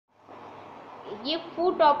ये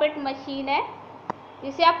foot operate machine है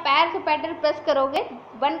जिसे आप पैर से पैडल प्रेस करोगे,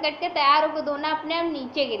 बंद करके तैयार होकर दोना अपने आप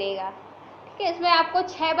नीचे गिरेगा। ठीक है, इसमें आपको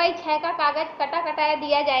 6x6 का कागज कटा कटाया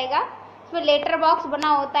दिया जाएगा। इसमें लेटर बॉक्स बना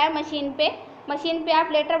होता है मशीन पे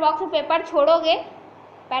आप लेटर बॉक्स में पेपर छोड़ोगे,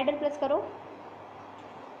 पैडल प्रेस करो,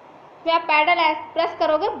 फिर आप पैडल प्रेस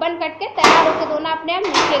करोगे, बंद करके तैयार होकर दोना अपने आप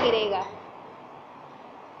नीचे गिरेगा।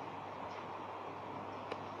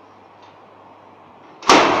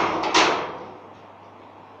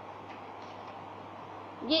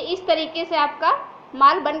 ये इस तरीके से आपका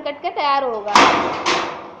माल बन कट के तैयार होगा।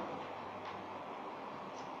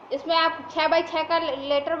 इसमें आप 6x6 का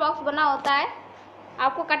लेटर बॉक्स बना होता है,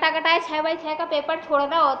 आपको कटा कटाया 6x6 का पेपर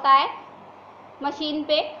छोड़ना होता है मशीन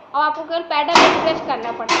पे, और आपको केवल पैडल में प्रेस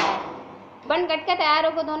करना पड़ता है। बन कट के तैयार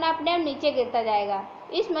होकर दोनों अपने आप नीचे गिरता जाएगा।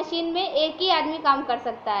 इस मशीन में एक ही आदमी काम कर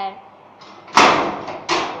सकता है।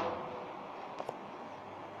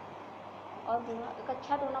 और एक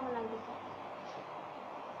अच्छा दोना बना देता है।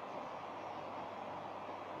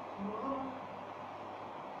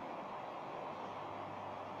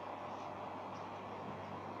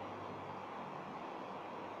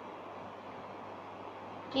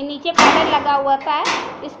 ये नीचे पैडल लगा हुआ था,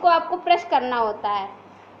 इसको आपको प्रेस करना होता है।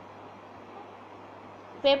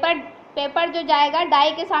 पेपर जो जाएगा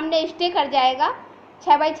डाई के सामने स्टे कर जाएगा।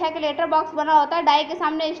 6x6 का लेटर बॉक्स बना होता है, डाई के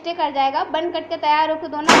सामने स्टे कर जाएगा, बंद करके तैयार होकर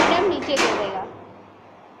दोनों अपने आप नीचे गिरेगा।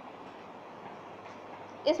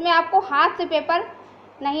 इसमें आपको हाथ से पेपर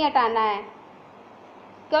नहीं हटाना है,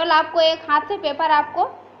 केवल आपको एक हाथ से पेपर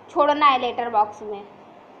आपको छोड़ना है लेटर बॉक्स में।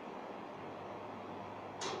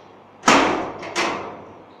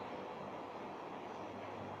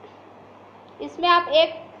 इसमें आप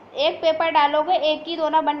एक पेपर डालोगे, एक ही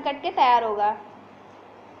दोना बंद करके तैयार होगा।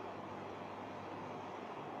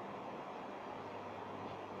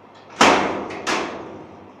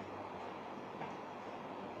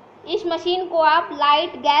 इस मशीन को आप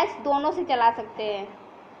लाइट गैस दोनों से चला सकते हैं।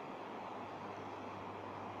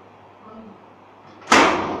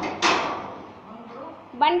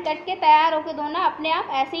 बंद करके तैयार होकर दोना अपने आप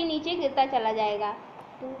ऐसे ही नीचे गिरता चला जाएगा।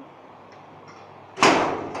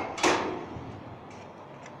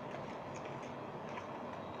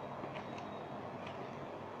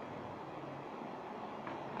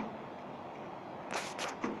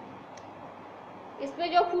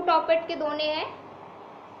 इसमें जो फुट ऑपरेट के दोने हैं,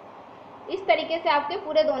 इस तरीके से आपके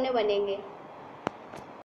पूरे दोने बनेंगे।